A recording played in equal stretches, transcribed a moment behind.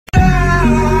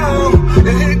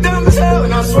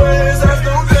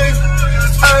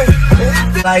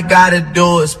I gotta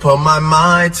do is put my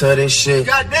mind to this shit.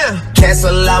 Goddamn.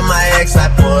 Cancel out my ex, I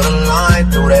put a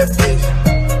line through that bitch.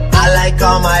 I like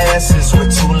all my S's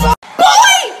with 2 lines.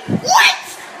 Boy! What?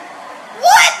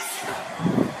 What?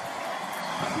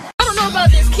 I don't know about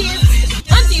this, kids.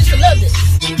 Auntie used to love this.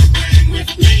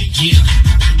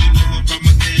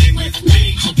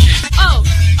 Oh,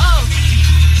 oh.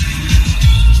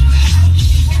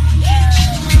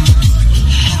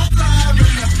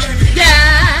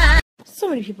 Yeah. So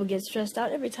many people get stressed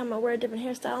out every time I wear a different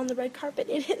hairstyle on the red carpet.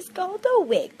 It is called a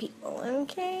wig, people,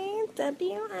 okay?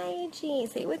 W-I-G.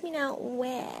 Say it with me now,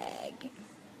 wig.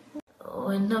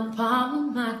 When I palm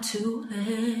of my 2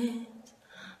 hands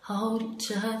hold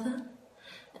each other,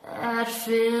 that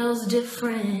feels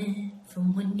different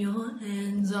from when your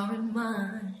hands are in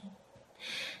mine.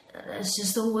 That's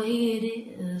just the way it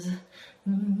is.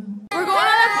 We're going on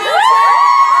a field trip.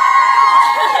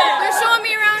 They're showing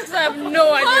me around because I have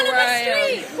no idea where I am.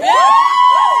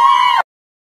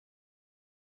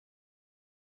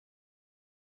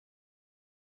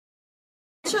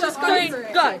 Just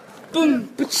go. Boom,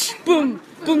 bitch, boom,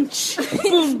 boom,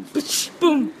 boom, bitch,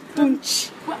 boom, boom, boom,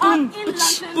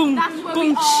 bitch, boom,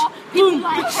 boom, boom,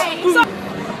 bitch, boom.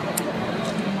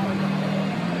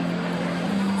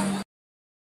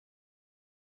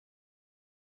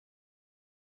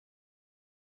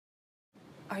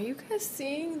 Are you guys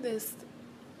seeing this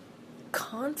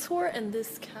contour and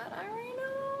this cat eye right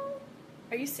now?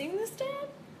 Are you seeing this, Dad?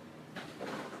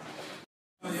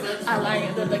 I like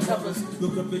it, the covers.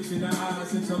 Look a bitch in the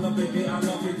eyes and tell her, baby, I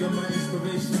love you, you're my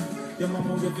inspiration, you're my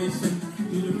motivation,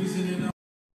 you're the reason.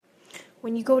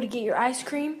 When you go to get your ice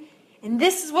cream, and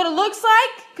this is what it looks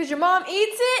like, because your mom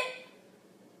eats it.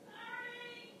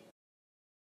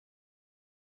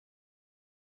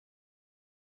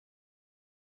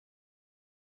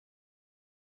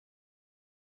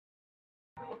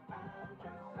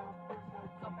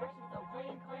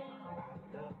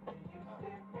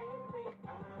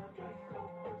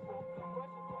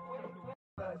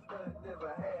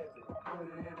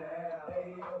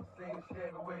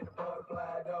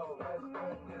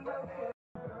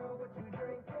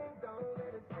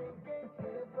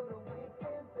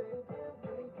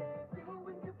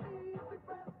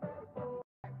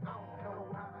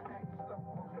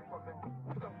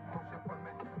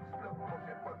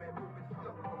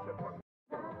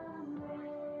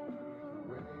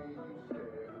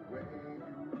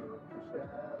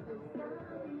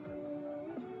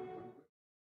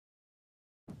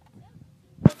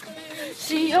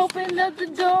 She opened up the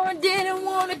door and didn't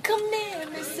want to come near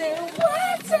me. Said,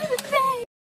 what's everything?